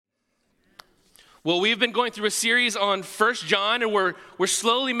Well, we've been going through a series on First John, and we're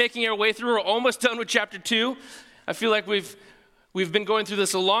slowly making our way through. We're almost done with chapter 2. I feel like we've been going through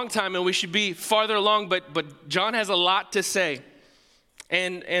this a long time, and we should be farther along, but John has a lot to say.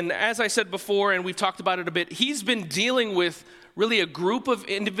 And as I said before, and we've talked about it a bit, he's been dealing with really a group of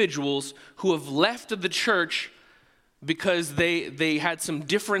individuals who have left the church because they had some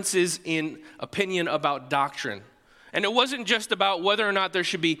differences in opinion about doctrine. And it wasn't just about whether or not there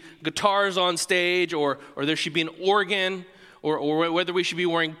should be guitars on stage or there should be an organ or whether we should be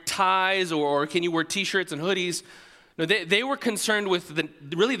wearing ties or can you wear t-shirts and hoodies. No, they were concerned with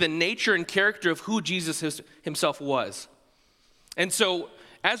the nature and character of who Jesus himself was. And so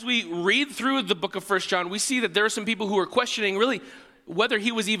as we read through the book of 1 John, we see that there are some people who are questioning really whether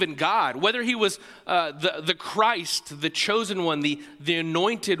he was even God, whether he was the Christ, the chosen one, the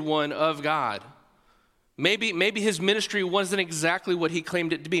anointed one of God. Maybe his ministry wasn't exactly what he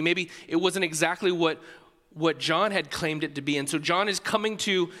claimed it to be. Maybe it wasn't exactly what John had claimed it to be. And so John is coming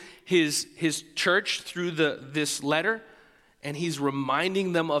to his church through this letter, and he's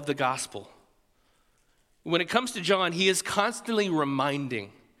reminding them of the gospel. When it comes to John, he is constantly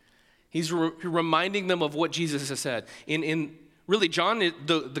reminding. He's reminding them of what Jesus has said. In really, John,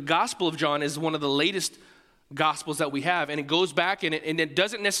 the Gospel of John is one of the latest Gospels that we have, and it goes back and it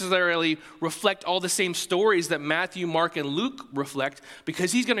doesn't necessarily reflect all the same stories that Matthew, Mark, and Luke reflect,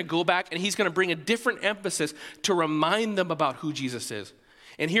 because he's going to go back and he's going to bring a different emphasis to remind them about who Jesus is.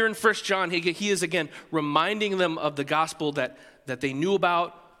 And here in 1 John, he is again reminding them of the gospel that they knew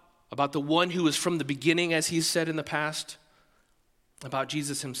about the one who was from the beginning, as he's said in the past, about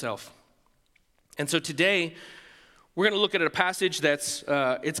Jesus himself. And so today, we're going to look at a passage that's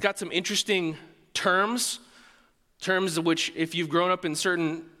it's got some interesting terms which, if you've grown up in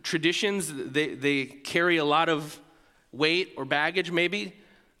certain traditions, they carry a lot of weight or baggage maybe.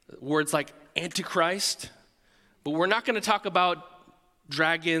 Words like Antichrist. But we're not going to talk about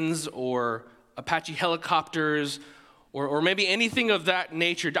dragons or Apache helicopters or maybe anything of that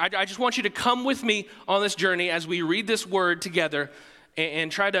nature. I just want you to come with me on this journey as we read this word together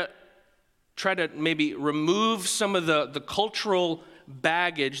and try to maybe remove some of the cultural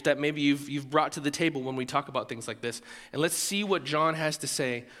baggage that maybe you've brought to the table when we talk about things like this. And let's see what John has to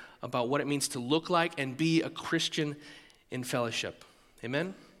say about what it means to look like and be a Christian in fellowship.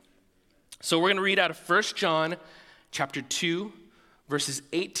 Amen? So we're going to read out of 1 John chapter 2, verses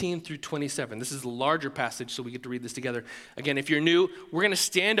 18 through 27. This is a larger passage, so we get to read this together. Again, if you're new, we're going to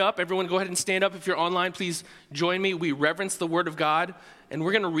stand up. Everyone go ahead and stand up. If you're online, please join me. We reverence the Word of God, and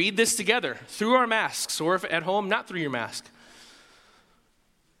we're going to read this together through our masks, or if at home, not through your mask.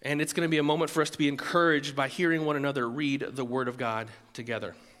 And it's going to be a moment for us to be encouraged by hearing one another read the Word of God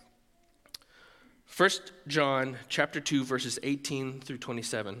together. 1 John chapter 2, verses 18 through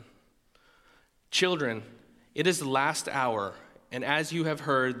 27. Children, it is the last hour, and as you have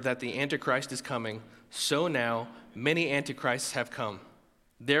heard that the Antichrist is coming, so now many Antichrists have come.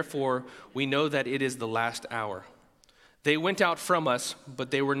 Therefore, we know that it is the last hour. They went out from us,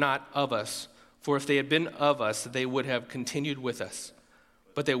 but they were not of us. For if they had been of us, they would have continued with us.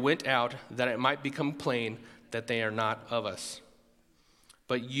 But they went out that it might become plain that they are not of us.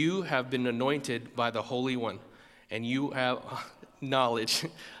 But you have been anointed by the Holy One, and you have knowledge,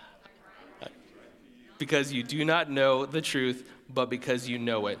 because you do not know the truth, but because you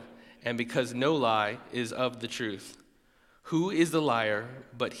know it, and because no lie is of the truth. Who is the liar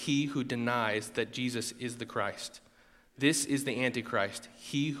but he who denies that Jesus is the Christ? This is the Antichrist,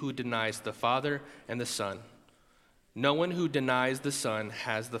 he who denies the Father and the Son. No one who denies the Son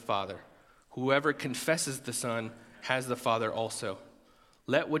has the Father. Whoever confesses the Son has the Father also.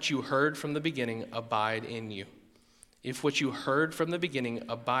 Let what you heard from the beginning abide in you. If what you heard from the beginning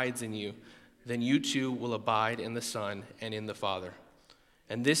abides in you, then you too will abide in the Son and in the Father.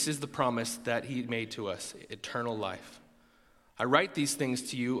 And this is the promise that he made to us, eternal life. I write these things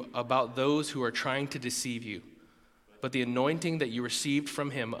to you about those who are trying to deceive you. But the anointing that you received from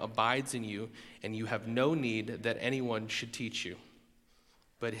him abides in you, and you have no need that anyone should teach you.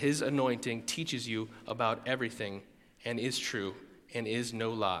 But his anointing teaches you about everything, and is true, and is no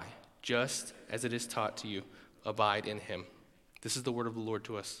lie. Just as it is taught to you, abide in him. This is the word of the Lord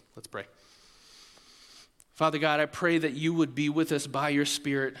to us. Let's pray. Father God, I pray that you would be with us by your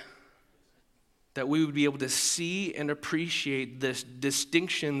Spirit, that we would be able to see and appreciate the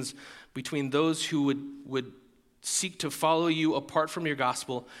distinctions between those who would seek to follow you apart from your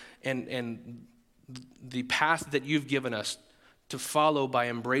gospel and the path that you've given us to follow by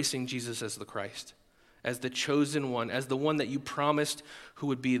embracing Jesus as the Christ, as the chosen one, as the one that you promised who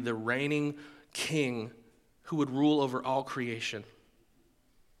would be the reigning king who would rule over all creation.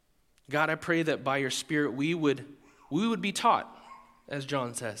 God, I pray that by your Spirit we would be taught, as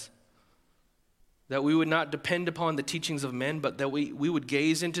John says. That we would not depend upon the teachings of men, but that we would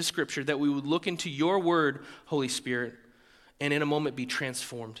gaze into Scripture, that we would look into your word, Holy Spirit, and in a moment be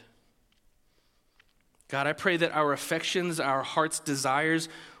transformed. God, I pray that our affections, our heart's desires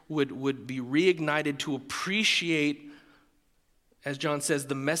would be reignited to appreciate, as John says,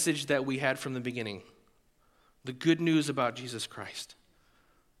 the message that we had from the beginning, the good news about Jesus Christ.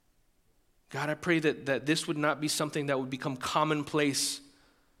 God, I pray that this would not be something that would become commonplace,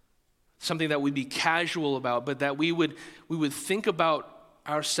 something that we'd be casual about, but that we would think about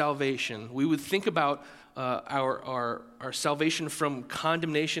our salvation. We would think about our salvation from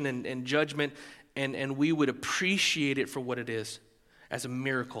condemnation and judgment, and we would appreciate it for what it is, as a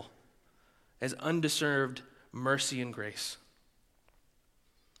miracle, as undeserved mercy and grace.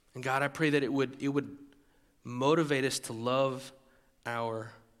 And God, I pray that it would motivate us to love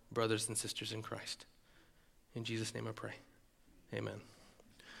our brothers and sisters in Christ. In Jesus' name I pray. Amen.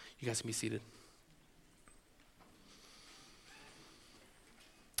 You guys can be seated.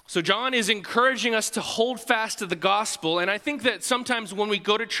 So John is encouraging us to hold fast to the gospel, and I think that sometimes when we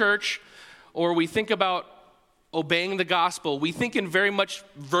go to church or we think about obeying the gospel, we think in very much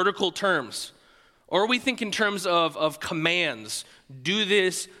vertical terms, or we think in terms of commands. Do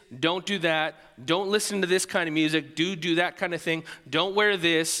this, don't do that, don't listen to this kind of music, do that kind of thing, don't wear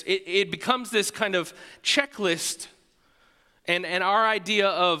this. It becomes this kind of checklist, and our idea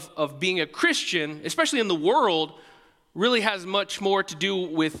of being a Christian, especially in the world, really has much more to do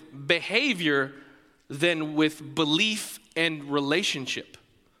with behavior than with belief and relationship.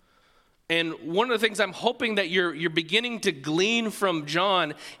 And one of the things I'm hoping that you're beginning to glean from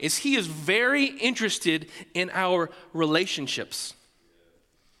John is he is very interested in our relationships.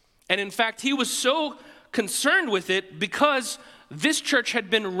 And in fact, he was so concerned with it because this church had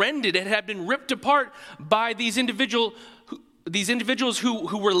been rended, it had been ripped apart by these individuals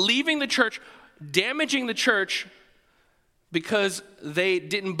who were leaving the church, damaging the church because they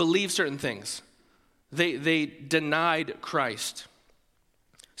didn't believe certain things. They denied Christ.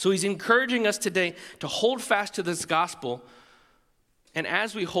 So he's encouraging us today to hold fast to this gospel, and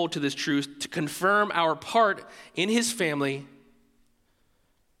as we hold to this truth, to confirm our part in his family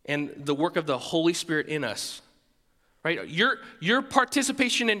and the work of the Holy Spirit in us. Right? Your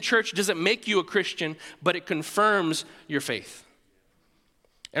participation in church doesn't make you a Christian, but it confirms your faith.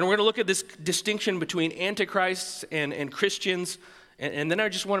 And we're going to look at this distinction between antichrists and Christians, and then I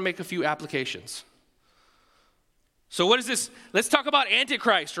just want to make a few applications. So what is this? Let's talk about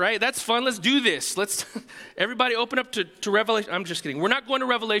Antichrist, right? That's fun. Let's do this. Let's everybody open up to Revelation. I'm just kidding. We're not going to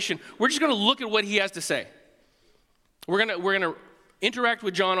Revelation. We're just going to look at what he has to say. We're going to interact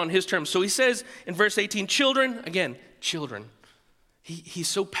with John on his terms. So he says in verse 18, children, again, children. He's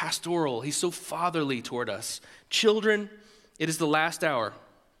so pastoral. He's so fatherly toward us. Children, it is the last hour.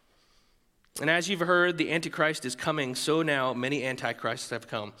 And as you've heard, the Antichrist is coming. So now many Antichrists have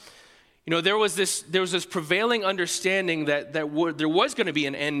come. You know, there was this prevailing understanding that there was going to be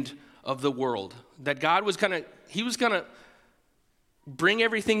an end of the world, that God was going to bring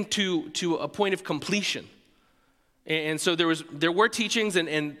everything to a point of completion. And so there were teachings,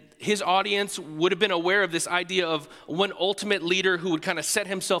 and his audience would have been aware of this idea of one ultimate leader who would kind of set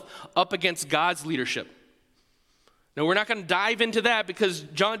himself up against God's leadership. Now, we're not going to dive into that because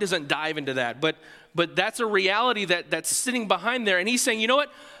John doesn't dive into that, but that's a reality that's sitting behind there. And he's saying, you know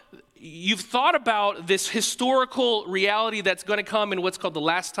what? You've thought about this historical reality that's going to come in what's called the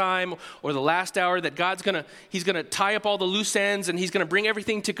last time or the last hour, that he's going to tie up all the loose ends and he's going to bring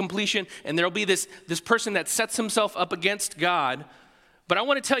everything to completion, and there'll be this person that sets himself up against God. But I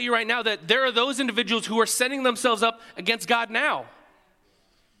want to tell you right now that there are those individuals who are setting themselves up against God now.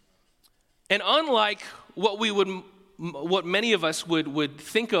 And unlike what many of us would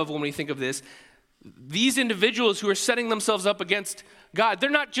think of when we think of this, these individuals who are setting themselves up against God, they're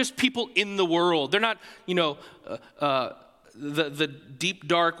not just people in the world. They're not, the deep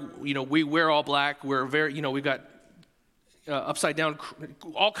dark, we wear all black. We're very, we've got upside down,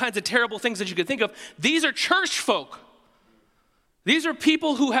 all kinds of terrible things that you could think of. These are church folk. These are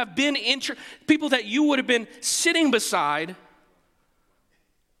people who have been people that you would have been sitting beside,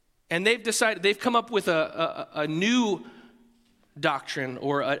 and they've come up with a new doctrine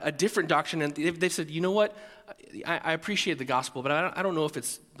or a different doctrine, and they've said, you know what? I appreciate the gospel, but I don't know if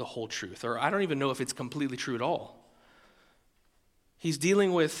it's the whole truth, or I don't even know if it's completely true at all. He's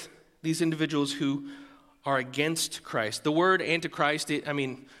dealing with these individuals who are against Christ. The word antichrist,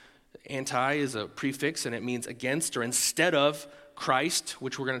 anti is a prefix, and it means against or instead of. Christ,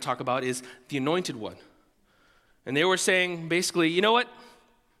 which we're going to talk about, is the anointed one. And they were saying, basically, you know what?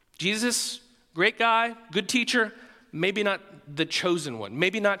 Jesus, great guy, good teacher, maybe not the chosen one,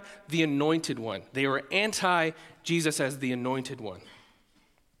 maybe not the anointed one. They were anti-Jesus as the anointed one.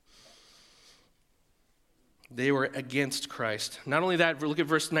 They were against Christ. Not only that, look at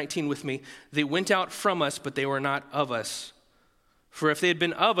verse 19 with me. They went out from us, but they were not of us. For if they had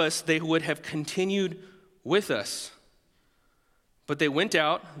been of us, they would have continued with us. But they went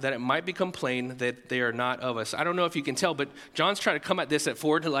out that it might become plain that they are not of us. I don't know if you can tell, but John's trying to come at this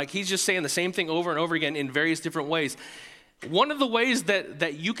forward, like he's just saying the same thing over and over again in various different ways. One of the ways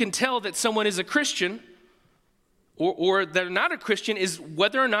that you can tell that someone is a Christian or they're not a Christian is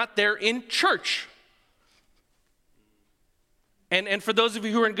whether or not they're in church. And for those of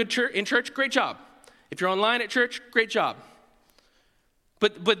you who are in church, great job. If you're online at church, great job.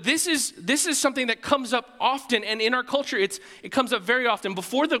 But this is something that comes up often, and in our culture, it comes up very often.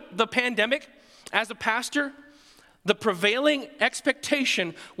 Before the pandemic, as a pastor, the prevailing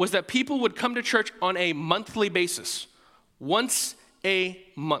expectation was that people would come to church on a monthly basis, once a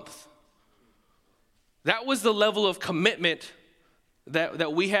month. That was the level of commitment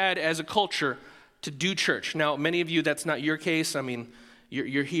that we had as a culture to do church. Now, many of you, that's not your case. I mean,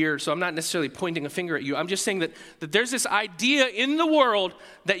 you're here, so I'm not necessarily pointing a finger at you. I'm just saying that there's this idea in the world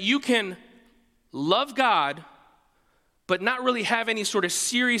that you can love God, but not really have any sort of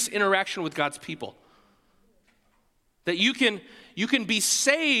serious interaction with God's people. That you can be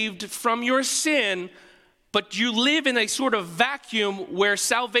saved from your sin, but you live in a sort of vacuum where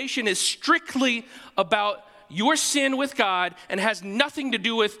salvation is strictly about your sin with God and has nothing to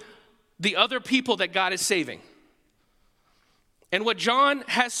do with the other people that God is saving. And what John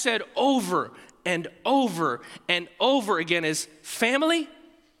has said over and over and over again is, family,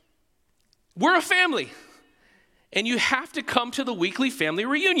 we're a family. And you have to come to the weekly family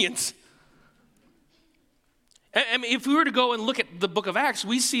reunions. I mean, if we were to go and look at the book of Acts,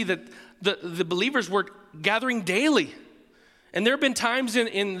 we see that the believers were gathering daily. And there have been times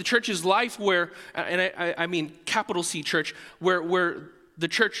in the church's life where, and I mean capital C church, where the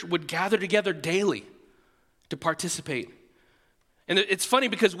church would gather together daily to participate. And it's funny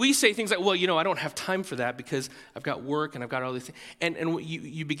because we say things like, well, I don't have time for that because I've got work and I've got all these things. And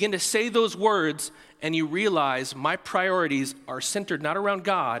you begin to say those words and you realize my priorities are centered not around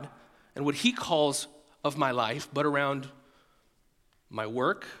God and what he calls of my life, but around my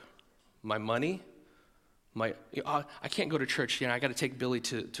work, my money, I can't go to church, I got to take Billy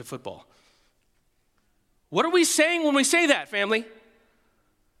to football. What are we saying when we say that, family?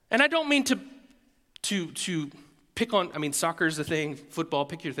 And I don't mean to pick on, soccer's the thing, football,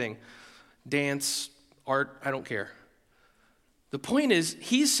 pick your thing. Dance, art, I don't care. The point is,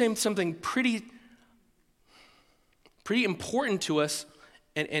 he's saying something pretty important to us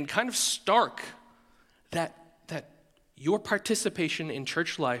and kind of stark, that your participation in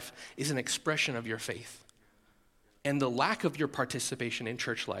church life is an expression of your faith. And the lack of your participation in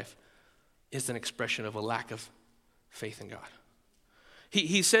church life is an expression of a lack of faith in God.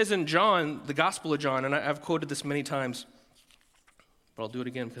 He says in John, the Gospel of John, and I've quoted this many times, but I'll do it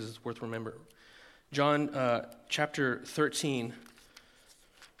again because it's worth remembering. John chapter 13,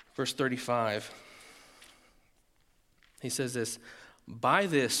 verse 35. He says this, "By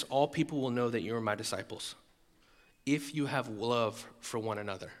this all people will know that you are my disciples, if you have love for one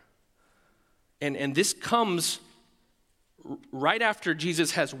another." And this comes right after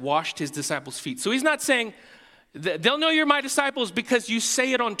Jesus has washed his disciples' feet. So he's not saying, they'll know you're my disciples because you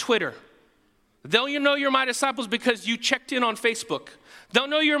say it on Twitter. They'll know you're my disciples because you checked in on Facebook. They'll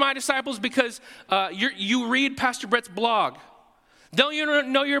know you're my disciples because you read Pastor Brett's blog. They'll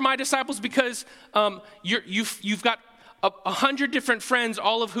know you're my disciples because you've got 100 different friends,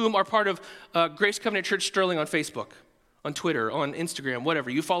 all of whom are part of Grace Covenant Church Sterling on Facebook, on Twitter, on Instagram, whatever.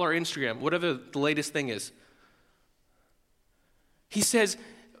 You follow our Instagram, whatever the latest thing is. He says,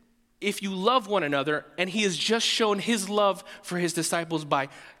 if you love one another, and he has just shown his love for his disciples by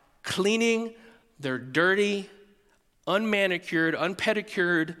cleaning their dirty, unmanicured,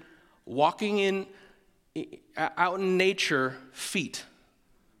 unpedicured, walking out in nature feet.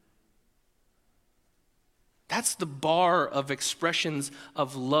 That's the bar of expressions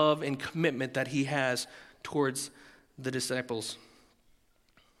of love and commitment that he has towards the disciples.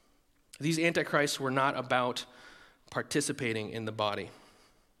 These antichrists were not about participating in the body.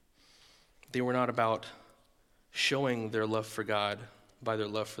 They were not about showing their love for God by their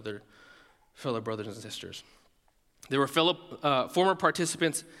love for their fellow brothers and sisters. They were former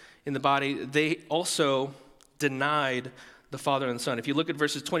participants in the body. They also denied the Father and the Son. If you look at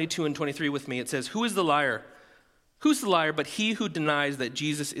verses 22 and 23 with me, it says, "Who is the liar? Who's the liar but he who denies that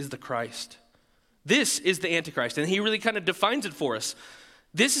Jesus is the Christ? This is the Antichrist." And he really kind of defines it for us.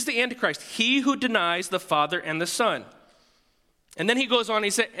 This is the Antichrist, he who denies the Father and the Son. And then he goes on,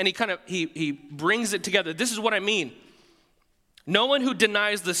 he brings it together. This is what I mean. No one who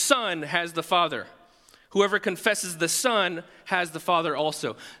denies the Son has the Father. Whoever confesses the Son has the Father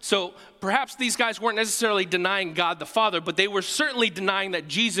also. So perhaps these guys weren't necessarily denying God the Father, but they were certainly denying that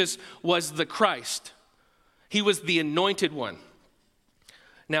Jesus was the Christ. He was the anointed one.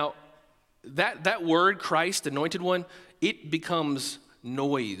 Now, that word, Christ, anointed one, it becomes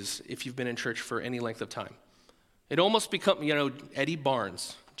noise if you've been in church for any length of time. It almost becomes, Eddie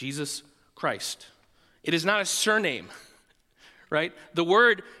Barnes, Jesus Christ. It is not a surname, right? The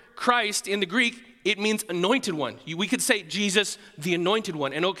word Christ in the Greek, it means anointed one. We could say Jesus, the anointed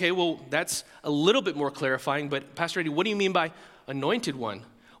one. And okay, well, that's a little bit more clarifying, but Pastor Eddie, what do you mean by anointed one?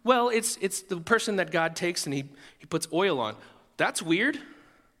 Well, it's the person that God takes and he puts oil on. That's weird.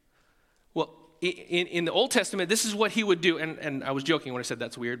 Well, in the Old Testament, this is what he would do. And I was joking when I said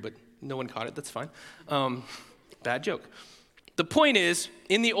that's weird, but no one caught it. That's fine. Bad joke. The point is,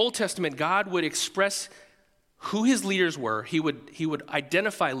 in the Old Testament, God would express who his leaders were. He would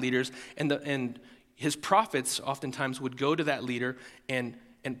identify leaders, and his prophets oftentimes would go to that leader and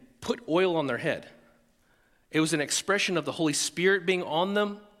put oil on their head. It was an expression of the Holy Spirit being on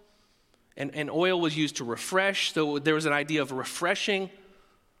them, and oil was used to refresh, so there was an idea of refreshing.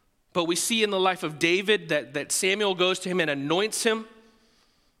 But we see in the life of David that Samuel goes to him and anoints him,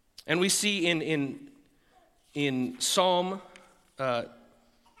 and we see in Psalm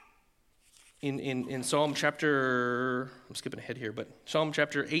in Psalm chapter, I'm skipping ahead here, but Psalm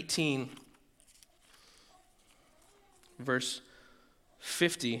chapter 18, verse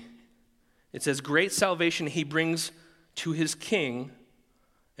 50, it says, great salvation he brings to his king,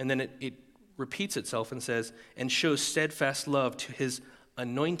 and then it repeats itself and says, and shows steadfast love to his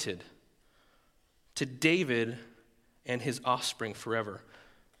anointed, to David and his offspring forever.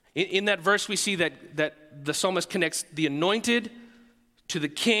 In that verse, we see that the psalmist connects the anointed to the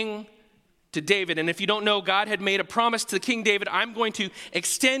king, to David. And if you don't know, God had made a promise to King David, I'm going to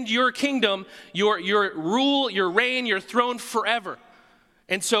extend your kingdom, your rule, your reign, your throne forever.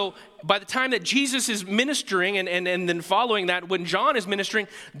 And so by the time that Jesus is ministering and then following that, when John is ministering,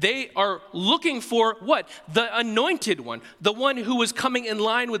 they are looking for what? The anointed one, the one who was coming in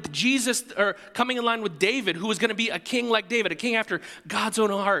line with Jesus, or coming in line with David, who was going to be a king like David, a king after God's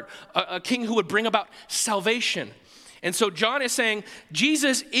own heart, a king who would bring about salvation. And so John is saying,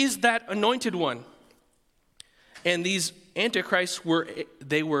 Jesus is that anointed one. And these antichrists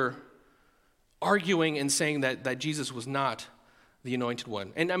were arguing and saying that Jesus was not the anointed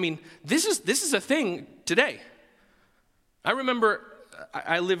one. And I mean, this is a thing today. I remember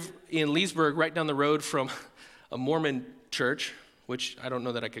I live in Leesburg, right down the road from a Mormon church, which I don't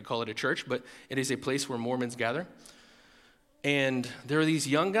know that I could call it a church, but it is a place where Mormons gather. And there are these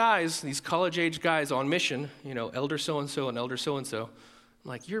young guys, these college-age guys on mission, elder so-and-so and elder so-and-so. I'm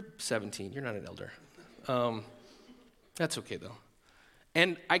like, you're 17, you're not an elder. That's okay, though.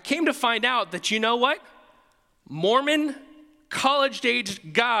 And I came to find out that, you know what? Mormon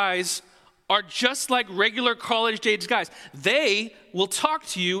college-age guys are just like regular college-age guys. They will talk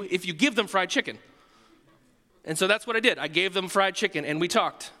to you if you give them fried chicken. And so that's what I did. I gave them fried chicken, and we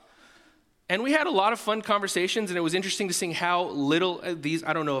talked. And we had a lot of fun conversations, and it was interesting to see how little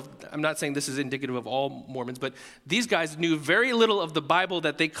I'm not saying this is indicative of all Mormons, but these guys knew very little of the Bible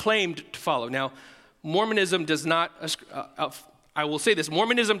that they claimed to follow. Now, Mormonism does not, I will say this,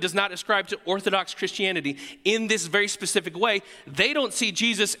 Mormonism does not ascribe to Orthodox Christianity in this very specific way. They don't see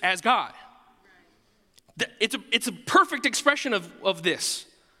Jesus as God. It's a perfect expression of this.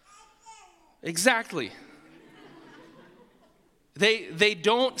 Exactly. They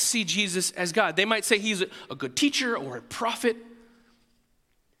don't see Jesus as God. They might say he's a good teacher or a prophet.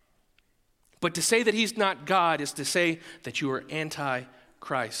 But to say that he's not God is to say that you are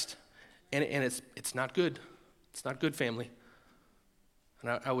anti-Christ. And it's not good. It's not good, family.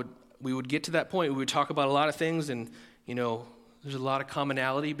 And we would get to that point. We would talk about a lot of things, and there's a lot of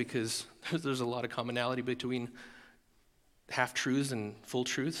commonality, because there's a lot of commonality between half-truths and full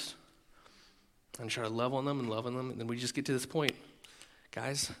truths. And try to love on them, and then we just get to this point.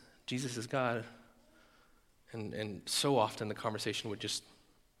 Guys, Jesus is God. And so often the conversation would just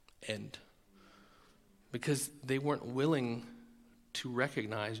end. Because they weren't willing to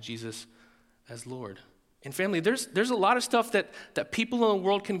recognize Jesus as Lord. And family, there's a lot of stuff that people in the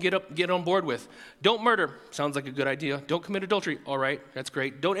world can get on board with. Don't murder. Sounds like a good idea. Don't commit adultery. All right, that's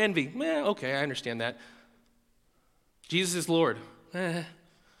great. Don't envy. Okay, I understand that. Jesus is Lord.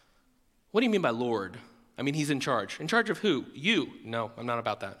 What do you mean by Lord? I mean, he's in charge. In charge of who? You. No, I'm not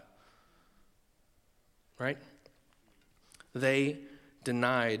about that. Right? They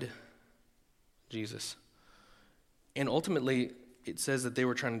denied Jesus. And ultimately, it says that they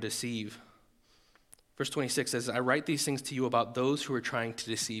were trying to deceive. Verse 26 says, I write these things to you about those who are trying to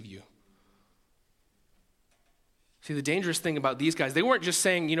deceive you. See, the dangerous thing about these guys, they weren't just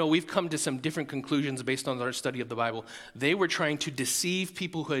saying, we've come to some different conclusions based on our study of the Bible. They were trying to deceive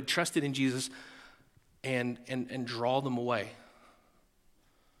people who had trusted in Jesus and draw them away.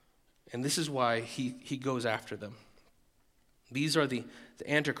 And this is why he goes after them. These are the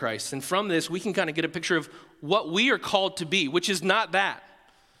Antichrists. And from this, we can kind of get a picture of what we are called to be, which is not that.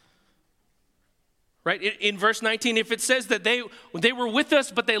 Right? In verse 19, if it says that they were with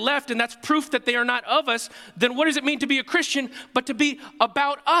us, but they left, and that's proof that they are not of us, then what does it mean to be a Christian, but to be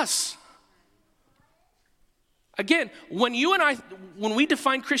about us? Again, when we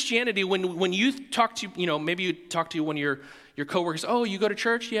define Christianity, when you talk to, maybe you talk to one of your coworkers, oh, you go to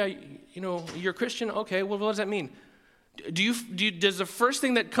church? Yeah, you're a Christian? Okay, well, what does that mean? Does the first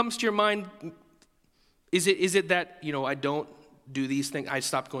thing that comes to your mind, is it that, I don't do these things, I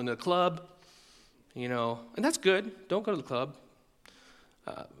stopped going to the club? And that's good. Don't go to the club.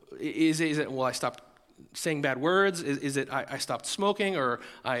 Is it, well, I stopped saying bad words? Is it I stopped smoking, or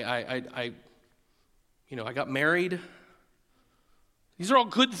I got married? These are all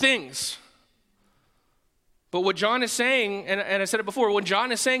good things. But what John is saying, and I said it before, what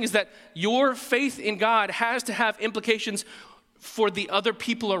John is saying is that your faith in God has to have implications for the other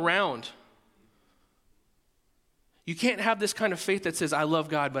people around. You can't have this kind of faith that says, I love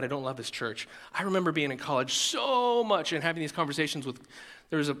God, but I don't love His church. I remember being in college so much and having these conversations with,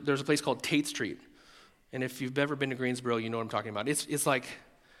 there's a place called Tate Street. And if you've ever been to Greensboro, you know what I'm talking about. It's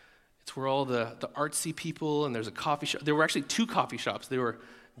where all the artsy people, and there's a coffee shop. There were actually two coffee shops. They were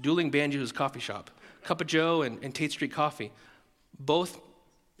Dueling Banjos Coffee Shop, Cup of Joe and Tate Street Coffee. Both,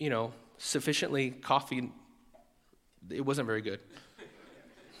 sufficiently coffee. It wasn't very good.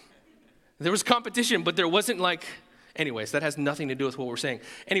 There was competition, but there wasn't anyways, that has nothing to do with what we're saying.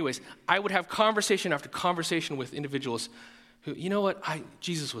 Anyways, I would have conversation after conversation with individuals who,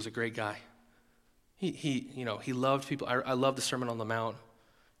 Jesus was a great guy. He loved people. I love the Sermon on the Mount.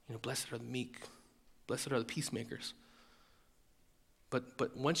 Blessed are the meek. Blessed are the peacemakers.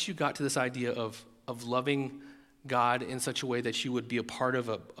 But once you got to this idea of loving God in such a way that you would be a part of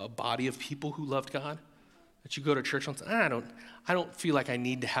a body of people who loved God, that you go to church and say, I don't feel like I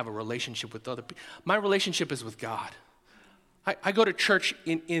need to have a relationship with other people. My relationship is with God. I go to church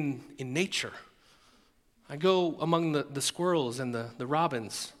in nature. I go among the squirrels and the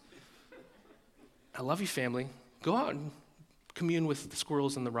robins. I love you, family. Go out and commune with the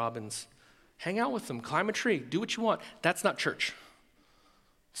squirrels and the robins. Hang out with them. Climb a tree. Do what you want. That's not church.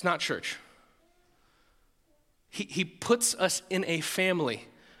 It's not church. He puts us in a family.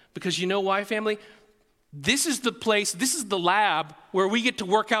 Because you know why, family? This is the place, this is the lab where we get to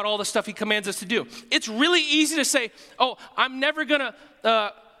work out all the stuff He commands us to do. It's really easy to say, oh, I'm never going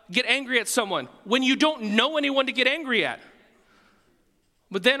to get angry at someone when you don't know anyone to get angry at.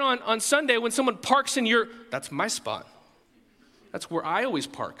 But then on Sunday, when someone parks in that's my spot. That's where I always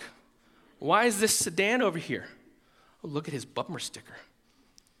park. Why is this sedan over here? Oh, look at his bumper sticker.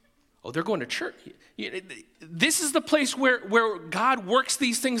 Oh, they're going to church. This is the place where God works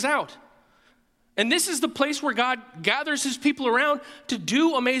these things out. And this is the place where God gathers His people around to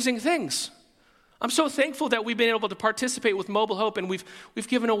do amazing things. I'm so thankful that we've been able to participate with Mobile Hope, and we've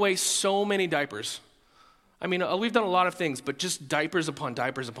given away so many diapers. I mean, we've done a lot of things, but just diapers upon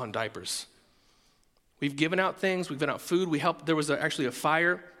diapers upon diapers. We've given out things. We've given out food. We helped. There was actually a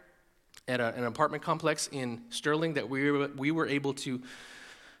fire at an apartment complex in Sterling that we were able to,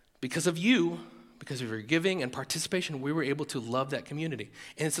 because of you, because of your giving and participation, we were able to love that community.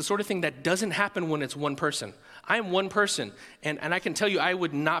 And it's the sort of thing that doesn't happen when it's one person. I am one person, and I can tell you I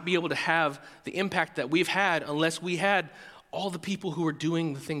would not be able to have the impact that we've had unless we had all the people who are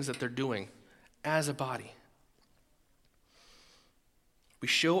doing the things that they're doing as a body. We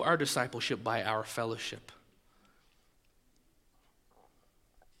show our discipleship by our fellowship.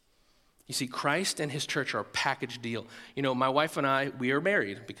 You see, Christ and His church are a package deal. My wife and I, we are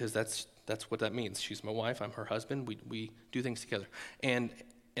married because that's what that means. She's my wife, I'm her husband. We do things together. And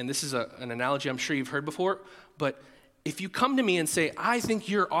this is an analogy I'm sure you've heard before, but if you come to me and say, I think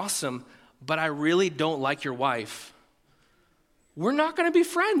you're awesome, but I really don't like your wife, we're not going to be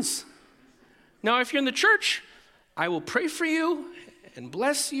friends. Now, if you're in the church, I will pray for you and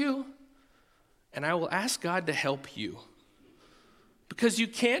bless you, and I will ask God to help you. Because you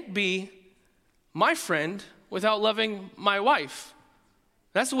can't be my friend without loving my wife.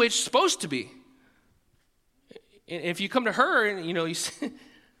 That's the way it's supposed to be. And if you come to her and, you say,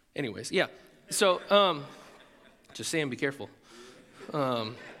 anyways, yeah. So, just saying, be careful.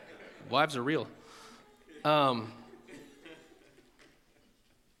 Wives are real.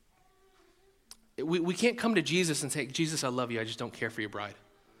 We can't come to Jesus and say, Jesus, I love you, I just don't care for your bride.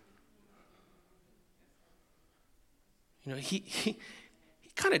 You know, he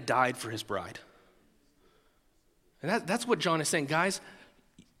kind of died for his bride. And that's what John is saying. Guys,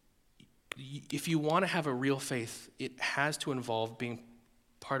 if you want to have a real faith, it has to involve being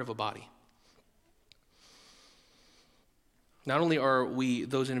part of a body. Not only are we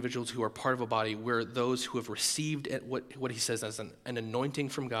those individuals who are part of a body, we're those who have received what he says as an anointing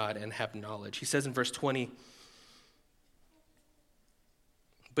from God and have knowledge. He says in verse 20,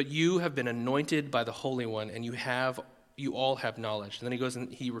 but you have been anointed by the Holy One, and you all have knowledge. And then he goes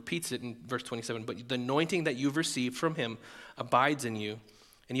and he repeats it in verse 27, but the anointing that you've received from him abides in you,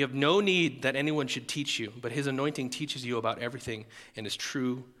 and you have no need that anyone should teach you, but his anointing teaches you about everything and is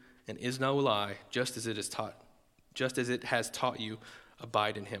true and is no lie, just as it has taught you,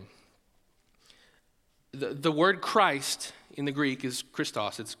 abide in him. The word Christ in the Greek is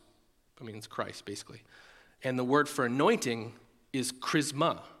Christos. It's Christ, basically. And the word for anointing is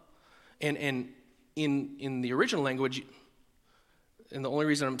charisma. And in the original language, and the only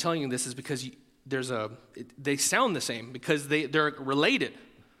reason I'm telling you this is because they sound the same, because they're related.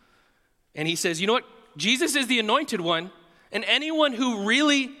 And he says, you know what? Jesus is the anointed one, and anyone who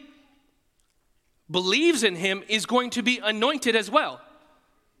really believes in him is going to be anointed as well.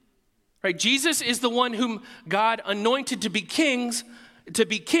 Right? Jesus is the one whom God anointed to be king,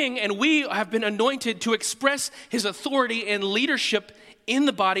 and we have been anointed to express his authority and leadership in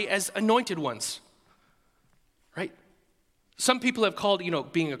the body as anointed ones. Right? Some people have called,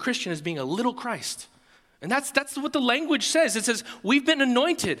 being a Christian as being a little Christ. And that's what the language says. It says we've been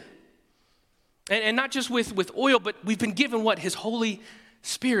anointed. And not just with oil, but we've been given what? His Holy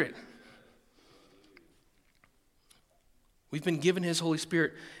Spirit. We've been given his Holy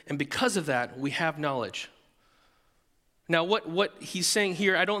Spirit, and because of that, we have knowledge. Now, what he's saying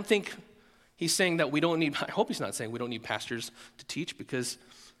here, I don't think he's saying that I hope he's not saying we don't need pastors to teach, because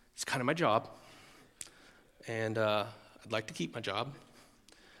it's kind of my job, and I'd like to keep my job.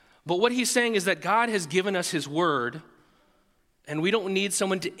 But what he's saying is that God has given us his word, and we don't need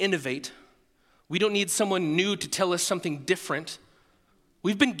someone to innovate. We don't need someone new to tell us something different.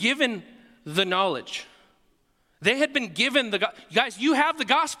 We've been given the knowledge. They had been given guys, you have the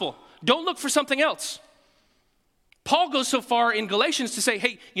gospel. Don't look for something else. Paul goes so far in Galatians to say,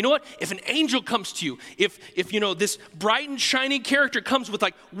 hey, you know what? If an angel comes to you, if this bright and shiny character comes with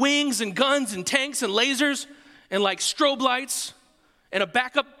like wings and guns and tanks and lasers and like strobe lights and a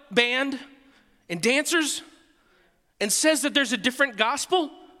backup band and dancers and says that there's a different gospel,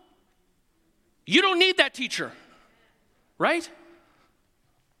 you don't need that teacher, right?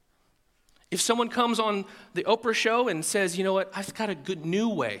 If someone comes on the Oprah show and says, you know what, I've got a good new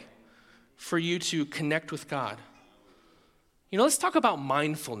way for you to connect with God. Let's talk about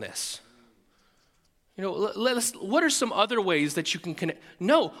mindfulness. What are some other ways that you can connect?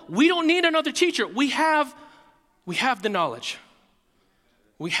 No, we don't need another teacher. We have the knowledge.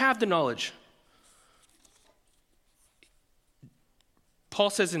 We have the knowledge. Paul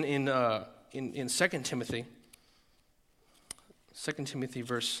says in 2 Timothy,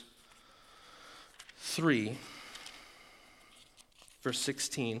 verse 3, verse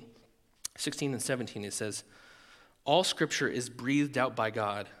 16 and 17, it says, all scripture is breathed out by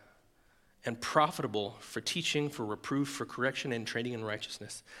God and profitable for teaching, for reproof, for correction, and training in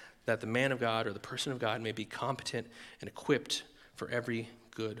righteousness, that the man of God or the person of God may be competent and equipped for every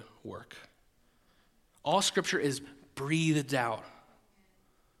good work. All scripture is breathed out.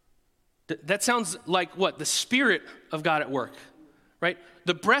 That sounds like what? The Spirit of God at work. Right?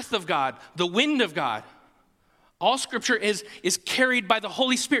 The breath of God, the wind of God. All scripture is carried by the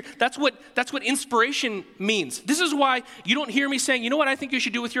Holy Spirit. That's what inspiration means. This is why you don't hear me saying, you know what I think you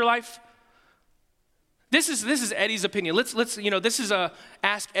should do with your life? This is Eddie's opinion. Let's this is a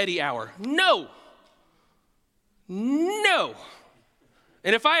Ask Eddie hour. No. And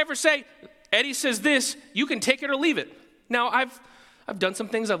if I ever say, Eddie says this, you can take it or leave it. Now I've done some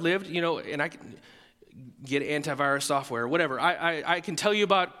things, I've lived, and I can get antivirus software, whatever. I can tell you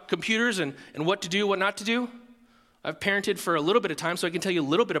about computers and what to do, what not to do. I've parented for a little bit of time, so I can tell you a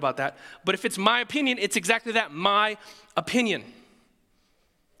little bit about that. But if it's my opinion, it's exactly that, my opinion.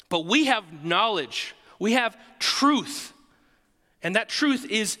 But we have knowledge. We have truth. And that truth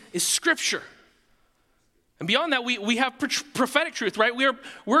is Scripture. And beyond that, we have prophetic truth, right?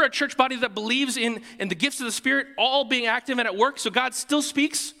 We're a church body that believes in the gifts of the Spirit all being active and at work, so God still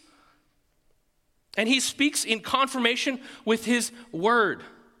speaks. And he speaks in confirmation with his word,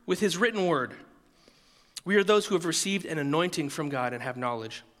 with his written word. We are those who have received an anointing from God and have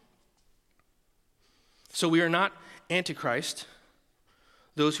knowledge. So we are not Antichrist,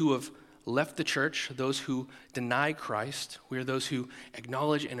 those who have left the church, those who deny Christ. We are those who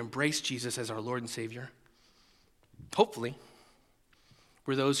acknowledge and embrace Jesus as our Lord and Savior. Hopefully,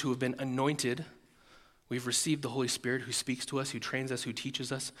 we're those who have been anointed. We've received the Holy Spirit who speaks to us, who trains us, who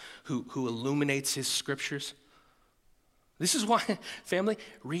teaches us, who illuminates his scriptures. This is why, family,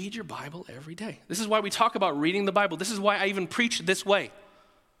 read your Bible every day. This is why we talk about reading the Bible. This is why I even preach this way.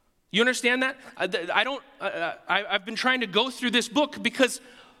 You understand that? I've been trying to go through this book because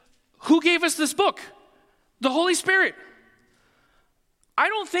who gave us this book? The Holy Spirit. I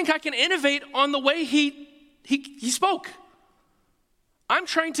don't think I can innovate on the way he spoke. I'm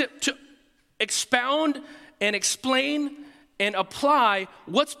trying to expound and explain and apply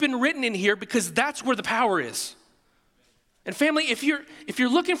what's been written in here because that's where the power is. And family, if you're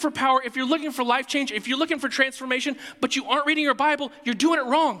looking for power, if you're looking for life change, if you're looking for transformation, but you aren't reading your Bible, you're doing it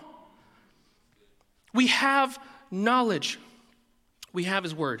wrong. We have knowledge. We have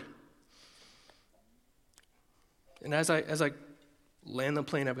his word. And as I land the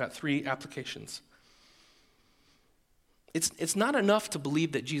plane, I've got 3 applications. It's not enough to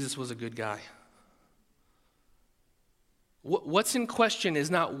believe that Jesus was a good guy. What's in question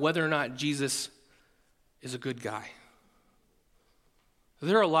is not whether or not Jesus is a good guy.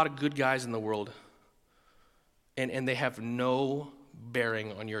 There are a lot of good guys in the world, and they have no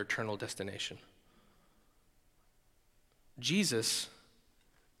bearing on your eternal destination. Jesus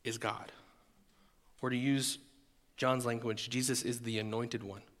is God. Or to use John's language, Jesus is the anointed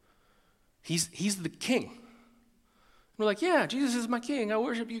one. He's the king. We're like, yeah, Jesus is my king. I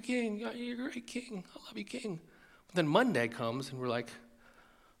worship you, king. You're a great king. I love you, king. But then Monday comes, and we're like,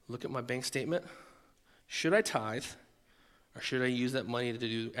 look at my bank statement. Should I tithe, or should I use that money to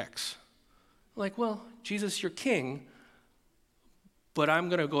do X? Like, well, Jesus, you're king, but I'm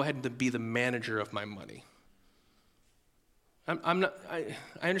going to go ahead and be the manager of my money. I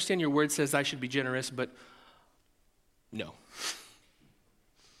understand your word says I should be generous, but no.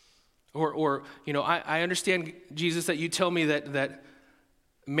 Or I understand, Jesus, that you tell me that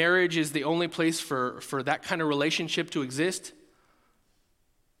marriage is the only place for that kind of relationship to exist,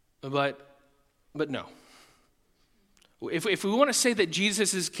 but no. If we want to say that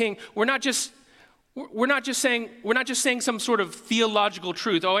Jesus is king, we're not just saying some sort of theological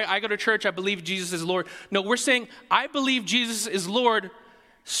truth. Oh, I go to church, I believe Jesus is Lord. No, we're saying I believe Jesus is Lord,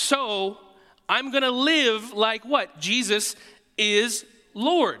 so I'm going to live like what? Jesus is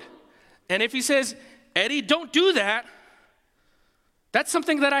Lord. And if he says, Eddie, don't do that, that's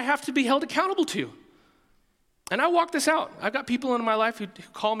something that I have to be held accountable to. And I walk this out. I've got people in my life who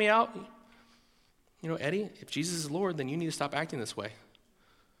call me out. Eddie, if Jesus is Lord, then you need to stop acting this way.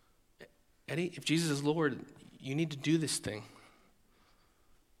 Eddie, if Jesus is Lord, you need to do this thing.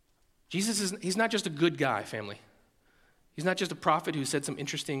 He's not just a good guy, family. He's not just a prophet who said some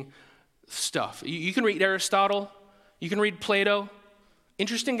interesting stuff. You can read Aristotle. You can read Plato.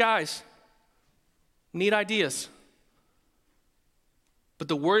 Interesting guys. Neat ideas. But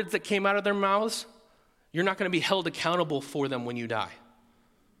the words that came out of their mouths, you're not going to be held accountable for them when you die.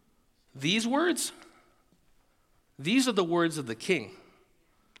 These words, these are the words of the king.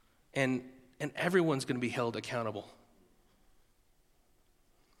 And everyone's going to be held accountable.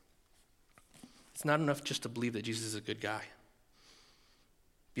 It's not enough just to believe that Jesus is a good guy.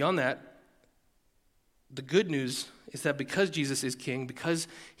 Beyond that, the good news is that because Jesus is king, because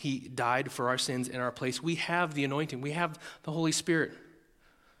he died for our sins in our place, we have the anointing. We have the Holy Spirit.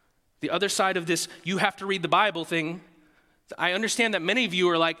 The other side of this, you have to read the Bible thing, I understand that many of you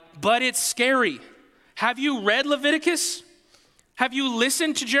are like, but it's scary. Have you read Leviticus? Have you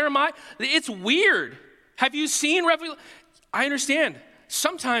listened to Jeremiah? It's weird. Have you seen Revelation? I understand.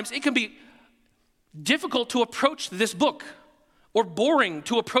 Sometimes it can be difficult to approach this book or boring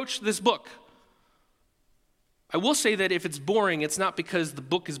to approach this book. I will say that if it's boring, it's not because the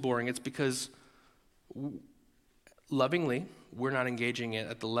book is boring. It's because lovingly, we're not engaging it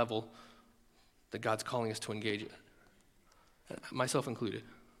at the level that God's calling us to engage it, myself included.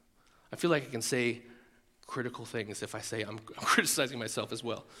 I feel like I can say critical things if I say I'm criticizing myself as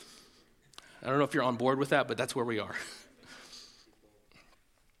well. I don't know if you're on board with that, but that's where we are.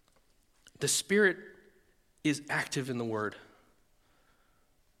 The Spirit is active in the Word.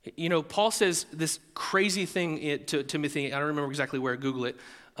 Paul says this crazy thing to Timothy. I don't remember exactly where. Google it.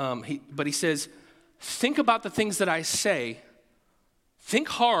 But he says, think about the things that I say. Think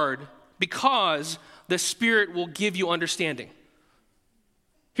hard because the Spirit will give you understanding.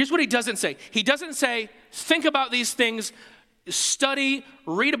 Here's what he doesn't say. He doesn't say, think about these things study,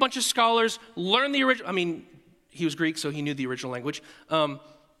 read a bunch of scholars, learn the original. I mean, he was Greek, so he knew the original language. And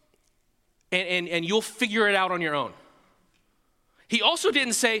you'll figure it out on your own. He also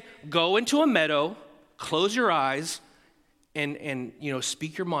didn't say, go into a meadow, close your eyes, and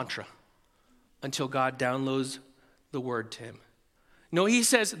speak your mantra until God downloads the word to him. No, he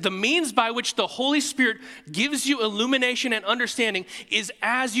says the means by which the Holy Spirit gives you illumination and understanding is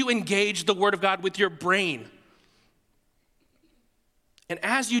as you engage the word of God with your brain. And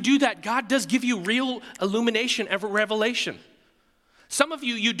as you do that, God does give you real illumination and revelation. Some of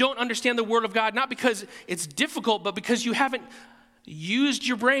you don't understand the word of God, not because it's difficult, but because you haven't used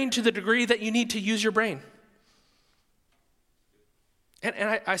your brain to the degree that you need to use your brain.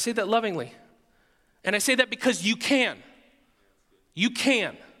 And I say that lovingly. And I say that because you can. You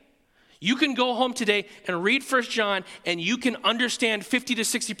can. You can go home today and read 1 John and you can understand 50 to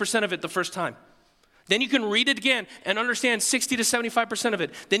 60% of it the first time. Then you can read it again and understand 60 to 75% of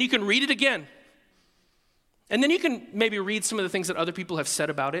it. Then you can read it again. And then you can maybe read some of the things that other people have said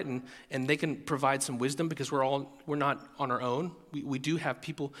about it and they can provide some wisdom because we're not on our own. We do have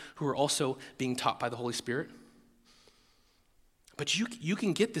people who are also being taught by the Holy Spirit. But you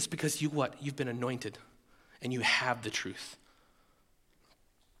can get this because you've been anointed and you have the truth.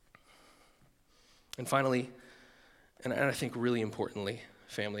 And finally, and I think really importantly,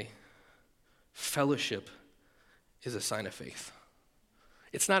 family, fellowship is a sign of faith.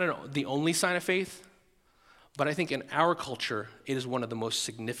 It's not the only sign of faith, but I think in our culture, it is one of the most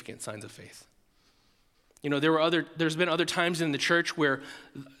significant signs of faith. There's been other times in the church where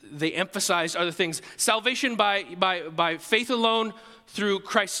they emphasized other things. Salvation by faith alone, through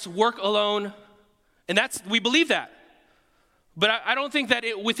Christ's work alone, and we believe that. But I don't think that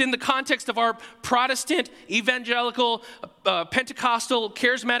within the context of our Protestant, evangelical, Pentecostal,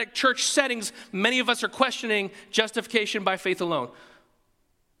 charismatic church settings, many of us are questioning justification by faith alone.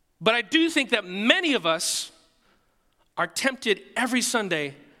 But I do think that many of us are tempted every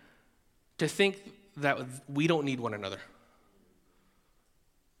Sunday to think that we don't need one another.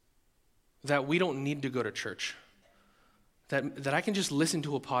 That we don't need to go to church. That I can just listen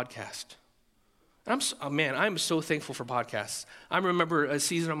to a podcast. I'm so thankful for podcasts. I remember a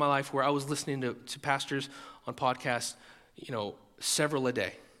season of my life where I was listening to pastors on podcasts, several a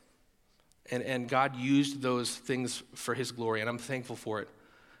day. And God used those things for his glory, and I'm thankful for it.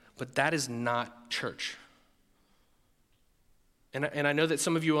 But that is not church. And I know that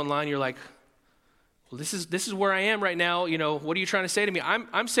some of you online, you're like, well, this is where I am right now. What are you trying to say to me?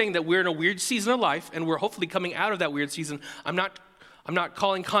 I'm saying that we're in a weird season of life, and we're hopefully coming out of that weird season. I'm not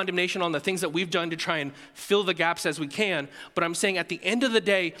calling condemnation on the things that we've done to try and fill the gaps as we can, but I'm saying at the end of the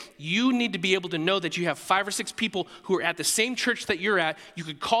day, you need to be able to know that you have 5 or 6 people who are at the same church that you're at. You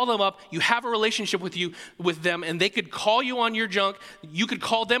could call them up, you have a relationship with them, and they could call you on your junk, you could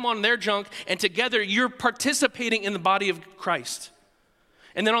call them on their junk, and together you're participating in the body of Christ.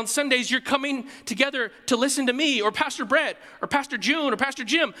 And then on Sundays, you're coming together to listen to me or Pastor Brett or Pastor June or Pastor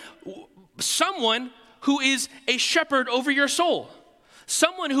Jim, someone who is a shepherd over your soul.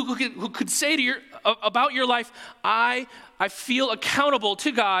 Someone who could say to about your life, I feel accountable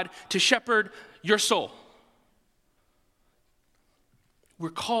to God to shepherd your soul. We're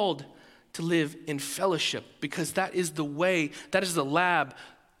called to live in fellowship because that is the way, that is the lab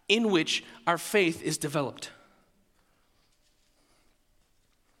in which our faith is developed.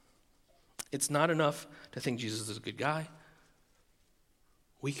 It's not enough to think Jesus is a good guy.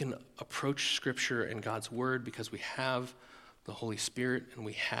 We can approach Scripture and God's Word because we have the Holy Spirit and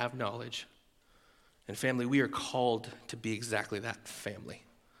we have knowledge. And family, we are called to be exactly that, family.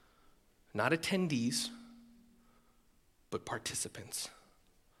 Not attendees, but participants.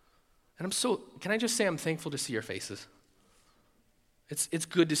 And can I just say I'm thankful to see your faces? It's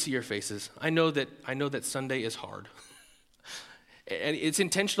good to see your faces. I know that Sunday is hard. And it's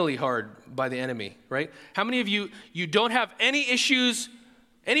intentionally hard by the enemy, right? How many of you don't have any issues,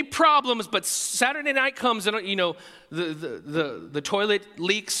 any problems, but Saturday night comes and the toilet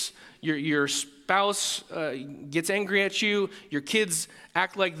leaks, your spouse gets angry at you, your kids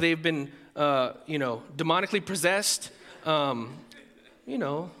act like they've been demonically possessed, in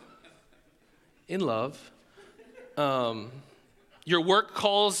love. Your work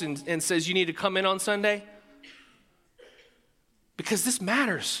calls and says you need to come in on Sunday. Because this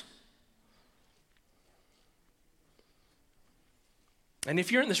matters. And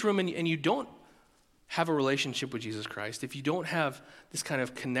if you're in this room and you don't have a relationship with Jesus Christ, if you don't have this kind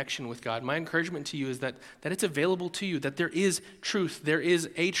of connection with God, my encouragement to you is that it's available to you, that there is truth, there is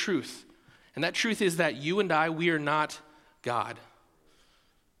a truth. And that truth is that you and we are not God.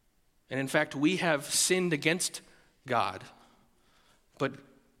 And in fact, we have sinned against God. But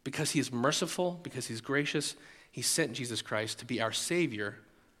because he is merciful, because he's gracious, he sent Jesus Christ to be our Savior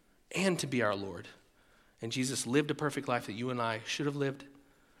and to be our Lord. And Jesus lived a perfect life that you and I should have lived.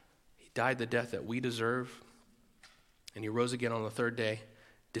 He died the death that we deserve. And he rose again on the third day,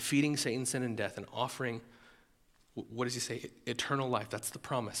 defeating Satan's sin and death and offering, what does he say? Eternal life. That's the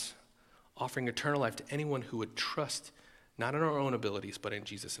promise. Offering eternal life to anyone who would trust, not in our own abilities, but in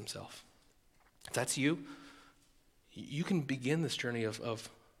Jesus himself. If that's you, you can begin this journey of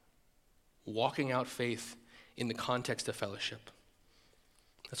walking out faith in the context of fellowship.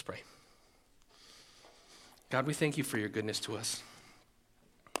 Let's pray. God, we thank you for your goodness to us.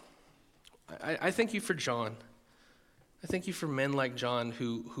 I thank you for John. I thank you for men like John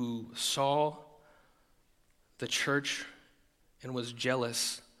who saw the church and was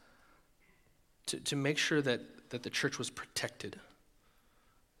jealous to make sure that the church was protected,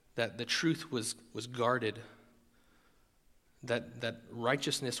 that the truth was guarded, that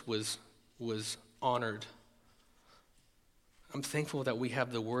righteousness was honored. I'm thankful that we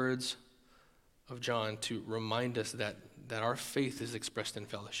have the words of John to remind us that our faith is expressed in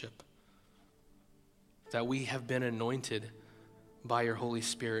fellowship, that we have been anointed by your Holy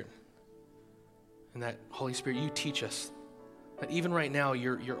Spirit, and that, Holy Spirit, you teach us, that even right now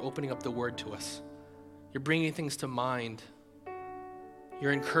you're opening up the word to us. You're bringing things to mind.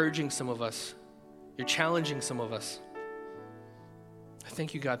 You're encouraging some of us. You're challenging some of us. I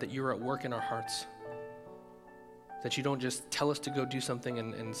thank you, God, that you're at work in our hearts, that you don't just tell us to go do something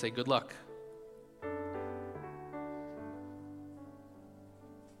and say good luck.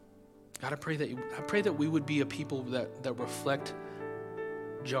 God, I pray that we would be a people that reflect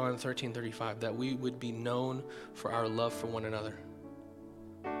John 13:35, that we would be known for our love for one another.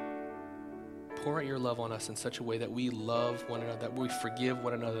 Pour out your love on us in such a way that we love one another, that we forgive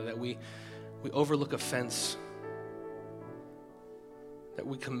one another, that we overlook offense, that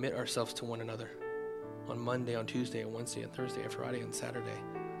we commit ourselves to one another on Monday, on Tuesday, on Wednesday, on Thursday, on Friday, and Saturday,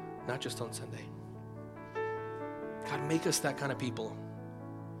 not just on Sunday. God, make us that kind of people.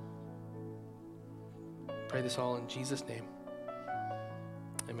 Pray this all in Jesus' name.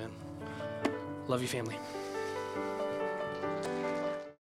 Amen. Love you, family.